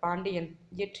பாண்டியன்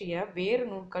இயற்றிய வேறு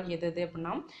நூல்கள் எது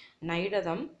அப்படின்னா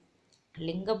நைடதம்,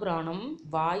 லிங்கபுராணம்,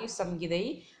 வாயு சம்ஹிதை,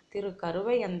 திரு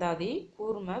கருவையந்தாதி,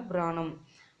 கூர்ம புராணம்.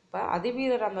 இப்போ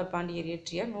அதிவீரராம பாண்டியர்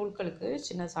இயற்றிய நூல்களுக்கு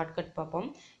சின்ன ஷார்ட்கட் பார்ப்போம்.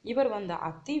 இவர்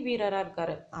அதிவீரராக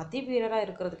இருக்கார். அதிவீரராக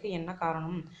இருக்கிறதுக்கு என்ன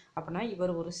காரணம் அப்படின்னா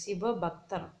இவர் ஒரு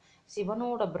சிவபக்தர்.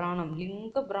 சிவனோட பிராணம்,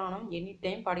 லிங்க பிராணம் எனி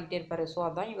டைம் பாடிக்கிட்டே இருப்பார். ஸோ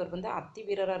அதான் இவர் வந்து அத்தி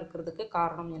வீரராக இருக்கிறதுக்கு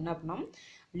காரணம் என்ன அப்படின்னா,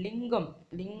 லிங்கம்,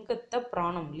 லிங்கத்தை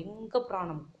பிராணம், லிங்க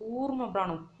பிராணம், கூர்ம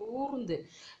பிராணம், கூர்ந்து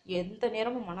எந்த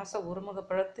நேரமும் மனசை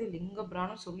ஒருமுகப்படுத்தி லிங்க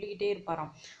பிராணம் சொல்லிக்கிட்டே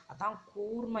இருப்பாராம். அதான்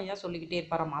கூர்மையாக சொல்லிக்கிட்டே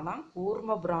இருப்பாராம். அதான்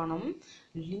கூர்ம பிராணம்,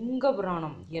 லிங்க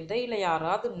பிராணம். இடையில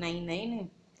யாராவது நை நைன்னு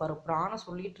ஒரு பிராணம்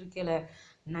சொல்லிட்டு இருக்கல,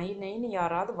 நை நைன்னு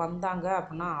யாராவது வந்தாங்க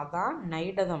அப்படின்னா அதான்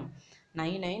நைடதம்.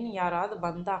 நை நைன்னு யாராவது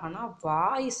வந்தாங்கன்னா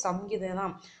வாய் சம்கிதை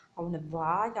தான். அவனை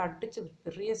வாய் அடிச்சு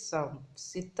பெரிய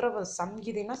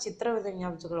சம்கிதைனா சித்திரவதை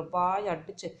ஞாபகம், வாய்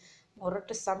அடிச்சு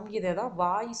முரட்டு சம்கிதை தான்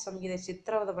வாய் சம்கிதை.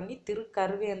 சித்திரவதை பண்ணி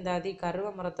திருக்கருவேந்தாதி கருவ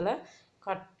மரத்தில்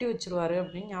கட்டி வச்சிருவாரு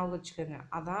அப்படின்னு ஞாபகம் வச்சுக்கோங்க.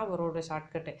 அதான் அவரோட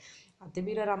ஷார்ட்கட்டு.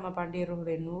 அதிவீரராம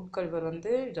பாண்டியருடைய நூல்கள் இவர்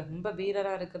வந்து ரொம்ப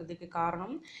வீரராக இருக்கிறதுக்கு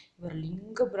காரணம், இவர்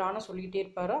லிங்க பிராணம் சொல்லிக்கிட்டே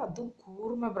இருப்பார், அதுவும்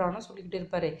கூர்ம பிராணம் சொல்லிக்கிட்டே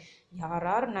இருப்பார்.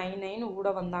 யார் நை நைன்னு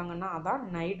ஊட வந்தாங்கன்னா அதான்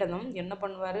நைடதம். என்ன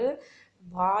பண்ணுவார்,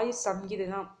 வாய் சம்கிதை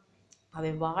தான்.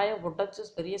 அதை வாயை உடைச்சு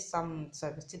பெரிய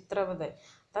சித்திரவதை,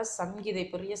 அதான் சம்கிதை,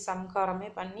 பெரிய சம்காரமே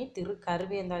பண்ணி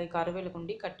கருவேந்தாதி கருவேல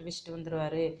கொண்டு கட்டி வச்சுட்டு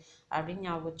வந்துடுவார் அப்படின்னு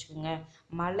ஞாபகம் வச்சுக்கோங்க.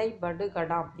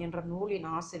 மலைபடுகடாம் என்ற நூலின்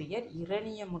ஆசிரியர்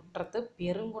இரணிய முற்றத்து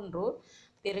பெருங்குன்றூர்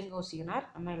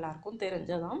பெருங்கௌசிகனார். நம்ம எல்லாருக்கும்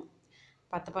தெரிஞ்சதான்,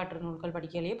 10 பாட்டு நூல்கள்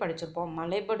படிக்கலையே படிச்சிருப்போம்.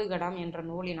 மலைபடுகடாம் என்ற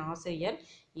நூலின் ஆசிரியர்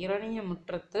இரணிய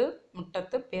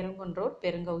முற்றத்து பெருங்குன்றூர்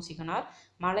பெருங்கௌசிகனார்.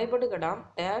 மலைபடுகடாம்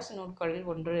டேஸ் நூல்களில்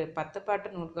ஒன்று, 10 பாட்டு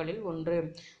நூல்களில் ஒன்று.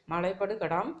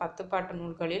 மலைபடுகடாம் 10 பாட்டு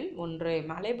நூல்களில் ஒன்று.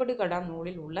 மலைபடுகடாம்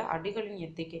நூலில் உள்ள அடிகளின்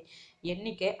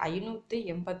எண்ணிக்கை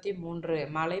 583.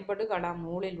 மலைபடுகடாம்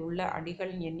நூலில் உள்ள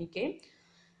அடிகளின் எண்ணிக்கை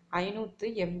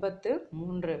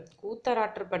 583.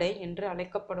 கூத்தராற்றுப்படை என்று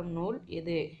அழைக்கப்படும் நூல்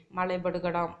எது?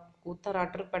 மலைபடுகடாம்.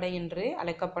 கூத்தராற்றுப்படை என்று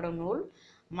அழைக்கப்படும் நூல்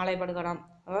மலைபடுகடாம்.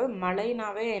 அதாவது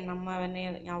மலைனாவே நம்ம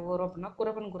ஞாபகம் வரும் அப்படின்னா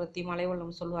குறவன் குறத்தி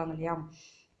மலைவளம் சொல்லுவாங்க இல்லையா,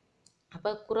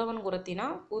 அப்போ குறவன் குறத்தினா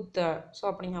கூத்த, ஸோ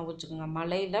அப்படி ஞாபகம் வச்சுக்கோங்க.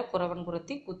 மலையில் குறவன்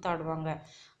குறத்தி கூத்தாடுவாங்க,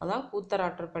 அதான்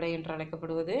கூத்தராற்றுப்படை என்று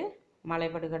அழைக்கப்படுவது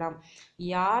மலைபடுகடாம்.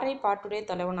 யாரை பாட்டுடைய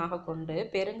தலைவனாக கொண்டு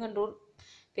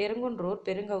பெருங்குன்றூர்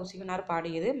பெருங்கௌசிகனார்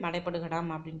பாடியது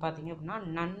மலைபடுகடாம் அப்படின்னு பார்த்தீங்க அப்படின்னா,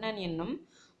 நன்னன் என்னும்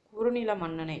குறுநில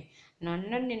மன்னனை,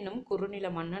 நன்னன் என்னும் குறுநில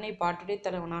மன்னனை பாட்டுடை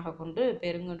தலைவனாக கொண்டு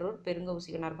பெருங்குன்றூர்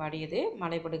பெருங்கௌசிகனார் பாடியது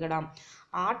மலைபடுகடாம்.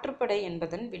 ஆற்றுப்படை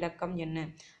என்பதன் விளக்கம் என்ன?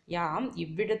 யாம்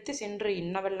இவ்விடத்து சென்று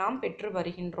இன்னவெல்லாம் பெற்று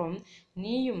வருகின்றோம்,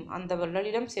 நீயும் அந்த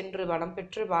வள்ளலிடம் சென்று வளம்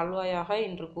பெற்று வாழ்வாயாக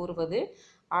என்று கூறுவது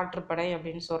ஆற்றுப்படை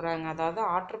அப்படின்னு சொல்கிறாங்க. அதாவது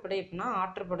ஆற்றுப்படை அப்படின்னா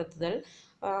ஆற்றுப்படுத்துதல்.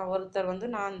 ஒருத்தர் வந்து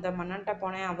நான் இந்த மன்னன்ட்ட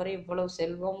போனேன், அவர் இவ்வளவு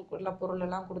செல்வம் உள்ள பொருள்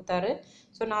எல்லாம் கொடுத்தாரு,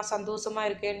 ஸோ நான் சந்தோஷமாக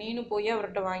இருக்கேன், நீனும் போய்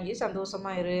அவர்கிட்ட வாங்கி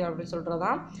சந்தோஷமாக இரு அப்படின்னு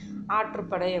சொல்கிறதான்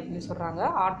ஆற்றுப்படை அப்படின்னு சொல்கிறாங்க.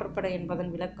 ஆற்றுப்படை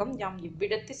என்பதன் விளக்கம், யாம்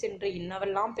இவ்விடத்து சென்று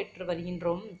இன்னவெல்லாம் பெற்று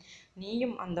வருகின்றோம்,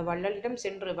 நீயும் அந்த வள்ளலிடம்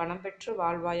சென்று வளம் பெற்று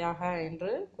வாழ்வாயாக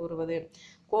என்று கூறுவது.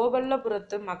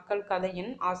 கோவல்லபுரத்து மக்கள்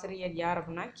கதையின் ஆசிரியர் யார்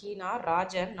அப்படின்னா கீனா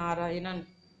ராஜநாராயணன்.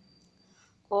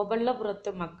 கோவல்லபுரத்து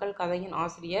மக்கள் கதையின்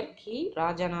ஆசிரியர் கி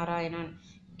ராஜநாராயணன்.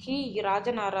 கி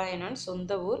ராஜநாராயணன்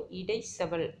சொந்த ஊர்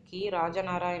இடைச்செவல். கி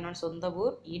ராஜநாராயணன் சொந்த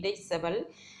ஊர் இடைச்செவல்.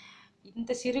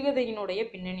 இந்த சிறுகதையினுடைய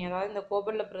பின்னணி, அதாவது இந்த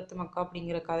கோவல்லபுரத்து மக்கள்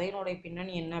அப்படிங்கிற கதையினுடைய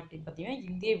பின்னணி என்ன அப்படின்னு பார்த்தீங்கன்னா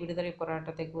இந்திய விடுதலை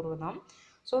போராட்டத்தை கூறுவதாம்.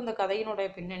 ஸோ இந்த கதையினுடைய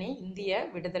பின்னணி இந்திய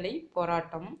விடுதலை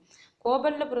போராட்டம்.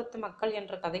 கோவல்லபுரத்து மக்கள்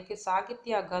என்ற கதைக்கு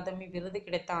சாகித்ய அகாதமி விருது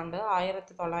கிடைத்த ஆண்டு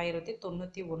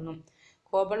 1991.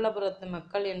 கோவல்லபுரத்து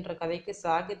மக்கள் என்ற கதைக்கு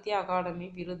சாகித்ய அகாடமி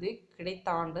விருது கிடைத்த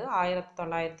ஆண்டு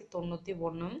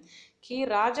 1991. கி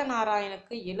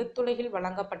ராஜநாராயணுக்கு எழுத்துலகில்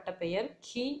வழங்கப்பட்ட பெயர்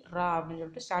கி ரா அப்படின்னு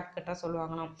சொல்லிட்டு ஷார்ட்கட்டாக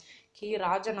சொல்லுவாங்களாம். கி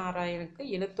ராஜநாராயணுக்கு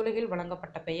எழுத்துலகில்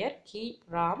வழங்கப்பட்ட பெயர் கி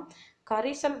ராம்.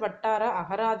 கரிசல் வட்டார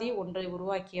அகராதி ஒன்றை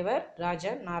உருவாக்கியவர்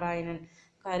ராஜநாராயணன்.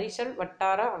 கரிசல்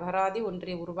வட்டார அகராதி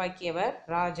ஒன்றை உருவாக்கியவர்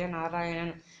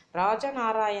ராஜநாராயணன்.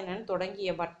 ராஜநாராயணன் தொடங்கிய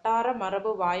வட்டார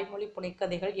மரபு வாய்மொழி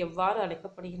புனைக்கதைகள் எவ்வாறு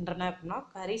அழைக்கப்படுகின்றன அப்படின்னா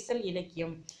கரிசல்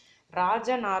இலக்கியம்.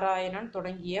 ராஜநாராயணன்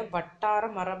தொடங்கிய வட்டார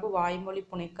மரபு வாய்மொழி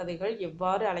புனைக்கதைகள்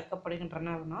எவ்வாறு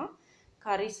அழைக்கப்படுகின்றன அப்படின்னா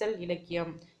கரிசல்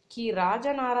இலக்கியம். கி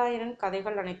ராஜநாராயணன்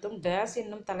கதைகள் அனைத்தும் டேஸ்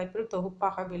என்னும் தலைப்பில்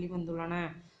தொகுப்பாக வெளிவந்துள்ளன.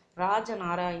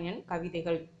 ராஜநாராயணன்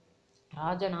கவிதைகள்.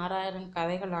 ராஜநாராயணன்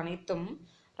கதைகள் அனைத்தும்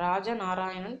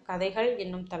ராஜநாராயணன் கதைகள்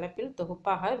என்னும் தலைப்பில்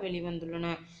தொகுப்பாக வெளிவந்துள்ளன.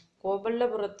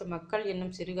 கோவல்லபுரத்து மக்கள்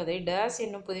என்னும் சிறுகதை டேஸ்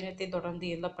என்னும் புதினத்தை தொடர்ந்து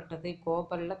எழுதப்பட்டது.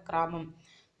 கோவல்ல கிராமம்.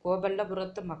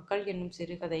 கோவல்லபுரத்து மக்கள் என்னும்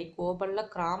சிறுகதை கோவல்ல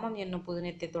கிராமம் என்னும்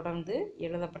புதினத்தை தொடர்ந்து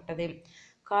எழுதப்பட்டது.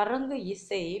 கரங்கு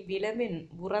இசை விளவின்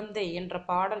உறந்தை என்ற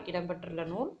பாடல் இடம்பெற்றுள்ள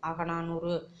நூல்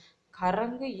அகநானூறு.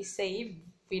 கரங்கு இசை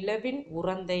விளவின்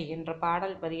உறந்தை என்ற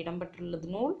பாடல் வரி இடம்பெற்றுள்ளது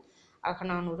நூல்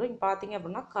அகநானூறு. பார்த்தீங்க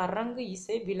அப்படின்னா கரங்கு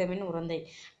இசை விளவின் உறந்தை.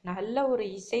 நல்ல ஒரு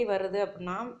இசை வருது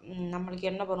அப்படின்னா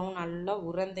நம்மளுக்கு என்ன பண்ணும், நல்ல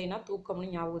உறந்தைனா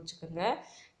தூக்கம்னு ஞாபகம் வச்சுக்கோங்க.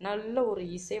 நல்ல ஒரு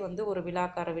இசை வந்து ஒரு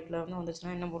விழாக்கார வீட்டில் வந்து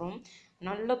வந்துச்சுன்னா என்ன பண்ணும்,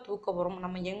 நல்ல தூக்கம் வரும்.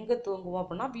 நம்ம எங்கே தூங்குவோம்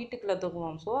அப்படின்னா வீட்டுக்குள்ளே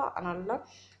தூங்குவோம். ஸோ நல்லா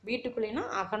வீட்டுக்குள்ளேனா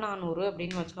அகநானூறு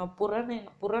அப்படின்னு வச்சுக்கோங்க.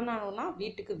 புறநானூறுனா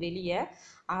வீட்டுக்கு வெளியே,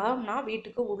 அகம்னா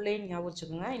வீட்டுக்கு உள்ளேன்னு ஞாபகம்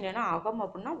வச்சுக்கோங்க. இல்லைன்னா அகம்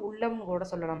அப்படின்னா உள்ளம்னு கூட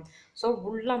சொல்லலாம். ஸோ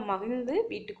உள்ளம் மகிழ்ந்து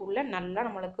வீட்டுக்குள்ளே நல்லா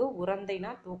நம்மளுக்கு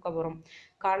உறந்தைனா தூக்கம் வரும்.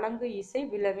 கலங்கு இசை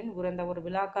விழவின் உறந்த. ஒரு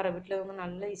விழாக்கார வீட்டில் வந்து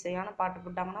நல்ல இசையான பாட்டு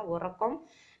போட்டாங்கன்னா உறக்கம்,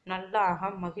 நல்ல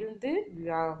அகம் மகிழ்ந்து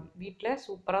வீட்டில்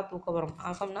சூப்பராக தூக்கம் வரும்.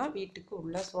 அகம்னா வீட்டுக்கு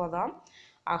உள்ள. சோதாம்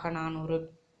அகநானூறு.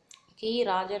 கி.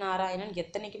 ராஜநாராயணன்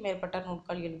எத்தனைக்கும் மேற்பட்ட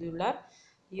நூல்கள் எழுதியுள்ளார்?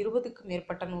 20க்கும்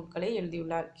மேற்பட்ட நூல்களை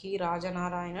எழுதியுள்ளார். கி.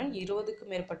 ராஜநாராயணன்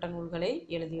 20க்கும் மேற்பட்ட நூல்களை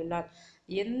எழுதியுள்ளார்.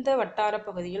 எந்த வட்டார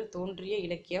பகுதியில் தோன்றிய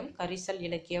இலக்கியம் கரிசல்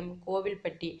இலக்கியம்?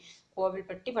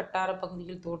 கோவில்பட்டி வட்டார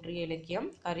பகுதியில் தோன்றிய இலக்கியம்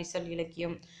கரிசல்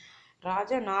இலக்கியம்.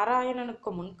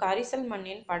 ராஜநாராயணனுக்கு முன் கரிசல்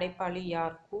மண்ணின் படைப்பாளி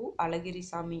யார்? கு.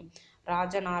 அழகிரிசாமி.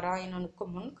 ராஜநாராயணனுக்கு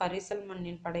முன் கரிசல்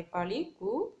மண்ணின் படைப்பாளி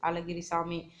கு.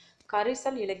 அழகிரிசாமி.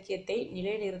 கரிசல் இலக்கியத்தை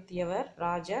நிலைநிறுத்தியவர்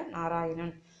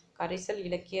ராஜநாராயணன். கரிசல்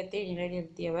இலக்கியத்தை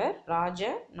நிலைநிறுத்தியவர்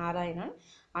ராஜநாராயணன்.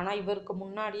 ஆனால் இவருக்கு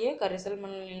முன்னாடியே கரிசல்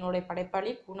மண்ணினுடைய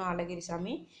படைப்பாளி கு.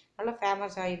 அழகிரிசாமி நல்லா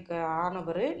ஃபேமஸ்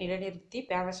ஆனவர், நிலைநிறுத்தி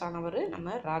ஃபேமஸ் ஆனவர்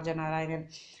நம்ம ராஜநாராயணன்.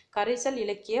 கரிசல்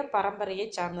இலக்கிய பரம்பரையை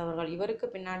சார்ந்தவர்கள். இவருக்கு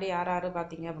பின்னாடி யார்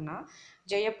பார்த்தீங்க அப்படின்னா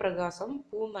ஜெயப்பிரகாசம்,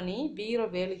 பூமணி, வீர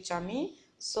வேலுச்சாமி,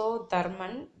 சோ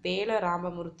தர்மன், வேல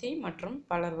ராமமூர்த்தி மற்றும்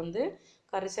பலர் வந்து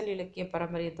கரிசல் இலக்கிய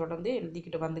பரம்பரையை தொடர்ந்து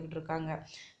எழுதிக்கிட்டு வந்துக்கிட்டு இருக்காங்க.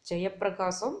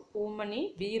 ஜெயப்பிரகாசம், பூமணி,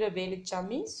 வீர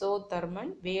வேலுச்சாமி, சோ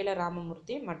தர்மன், வேல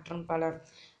ராமமூர்த்தி மற்றும் பலர்.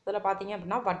 இதில் பார்த்தீங்க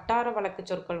அப்படின்னா வட்டார வழக்கு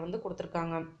சொற்கள் வந்து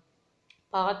கொடுத்துருக்காங்க.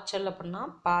 பாய்ச்சல் அப்படின்னா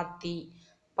பாத்தி,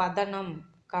 பதனம்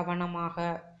கவனமாக,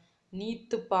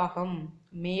 நீத்துப்பாகம்,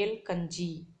 மேல்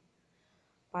கஞ்சி.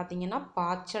 பார்த்தீங்கன்னா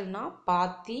பாய்ச்சல்னா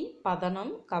பாத்தி,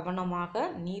 பதனம் கவனமாக,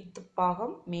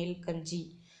 நீத்துப்பாகம், மேல் கஞ்சி.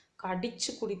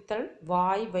 கடிச்சு குடித்தல்,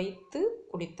 வாய் வைத்து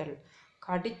குடித்தல்.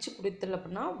 கடிச்சு குடித்தல்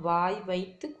அப்படின்னா வாய்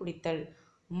வைத்து குடித்தல்.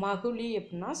 மகுழி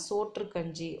அப்படின்னா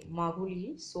சோற்றுக்கஞ்சி. மகுழி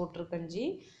சோற்றுக்கஞ்சி.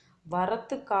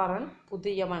 வரத்துக்காரன்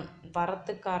புதியவன்.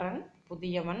 வரத்துக்காரன்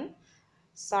புதியவன்.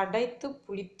 சடைத்து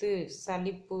புளித்து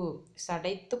சலிப்பு.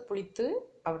 சடைத்து புளித்து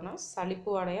அப்படின்னா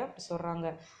சலிப்பு அடைய அப்படி சொல்கிறாங்க.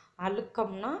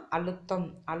 அழுக்கம்னா அழுத்தம்.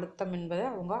 அழுத்தம் என்பதை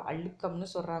அவங்க அழுக்கம்னு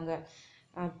சொல்கிறாங்க.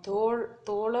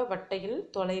 தோள வட்டையில்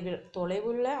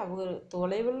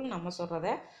தொலைவில் நம்ம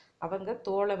சொல்கிறத அவங்க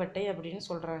தோளவட்டை அப்படின்னு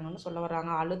சொல்கிறாங்கன்னு சொல்ல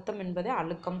வர்றாங்க. அழுத்தம் என்பதை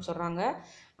அழுக்கம் சொல்கிறாங்க.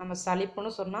 நம்ம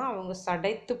சலிப்புன்னு சொன்னால் அவங்க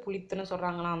சடைத்து புளித்துன்னு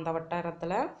சொல்கிறாங்களாம் அந்த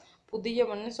வட்டாரத்தில்.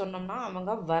 புதியவன்னு சொன்னோம்னா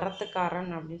அவங்க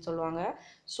வரத்துக்காரன் அப்படின்னு சொல்லுவாங்க.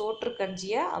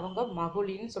 சோற்றுக்கஞ்சியை அவங்க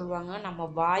மகுழின்னு சொல்லுவாங்க. நம்ம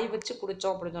வாய் வச்சு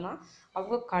குடித்தோம் அப்படின்னு சொன்னால்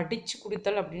அவங்க கடிச்சு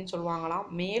குடித்தல் அப்படின்னு சொல்லுவாங்களாம்.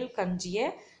 மேல் கஞ்சியை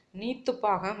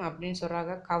நீத்துப்பாகம் அப்படின்னு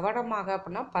சொல்கிறாங்க. கவனமாக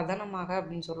அப்படின்னா பதனமாக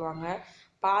அப்படின்னு சொல்லுவாங்க.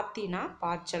 பாத்தினா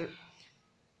பாய்ச்சல்.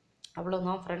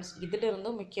 அவ்வளோதான் ஃப்ரெண்ட்ஸ். இதிலிருந்து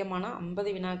முக்கியமான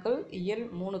 50 வினாக்கள் இயல்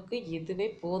 3க்கு இதுவே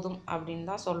போதும் அப்படின்னு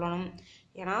தான் சொல்லணும்.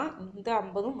 ஏன்னா இந்த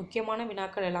 50 முக்கியமான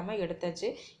வினாக்கள் எல்லாமே எடுத்தாச்சு.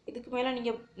 இதுக்கு மேலே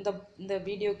நீங்கள் இந்த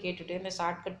வீடியோ கேட்டுட்டு இந்த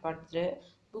ஷார்ட்கட் பார்த்துட்டு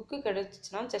புக்கு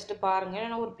கிடச்சிச்சின்னா ஜஸ்ட்டு பாருங்கள்.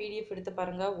 இல்லைன்னா ஒரு பிடிஎஃப் எடுத்து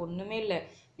பாருங்கள். ஒன்றுமே இல்லை.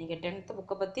 நீங்கள் 10th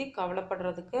புக்கை பற்றி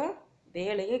கவலைப்படுறதுக்கு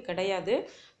வேலையே கிடையாது.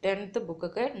 10th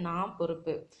புக்குக்கு நான்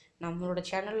பொறுப்பு. நம்மளோட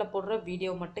சேனலில் போடுற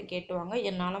வீடியோ மட்டும் கேட்டு வாங்க.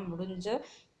 என்னால் முடிஞ்ச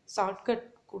ஷார்ட்கட்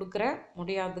கொடுக்குறேன்.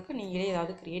 முடியாததுக்கு நீங்களே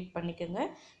ஏதாவது க்ரியேட் பண்ணிக்கோங்க.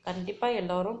 கண்டிப்பாக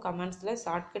எல்லோரும் கமெண்ட்ஸில்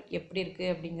ஷார்ட்கட் எப்படி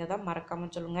இருக்குது அப்படிங்கிறத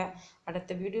மறக்காமல் சொல்லுங்கள்.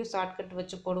 அடுத்த வீடியோ ஷார்ட்கட்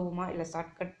வச்சு போடுவோமா இல்லை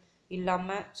ஷார்ட்கட்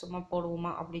இல்லாமல் சும்மா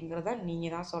போடுவோமா அப்படிங்கிறத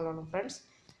நீங்கள் தான் சொல்லணும் ஃப்ரெண்ட்ஸ்.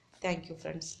 Thank you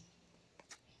friends.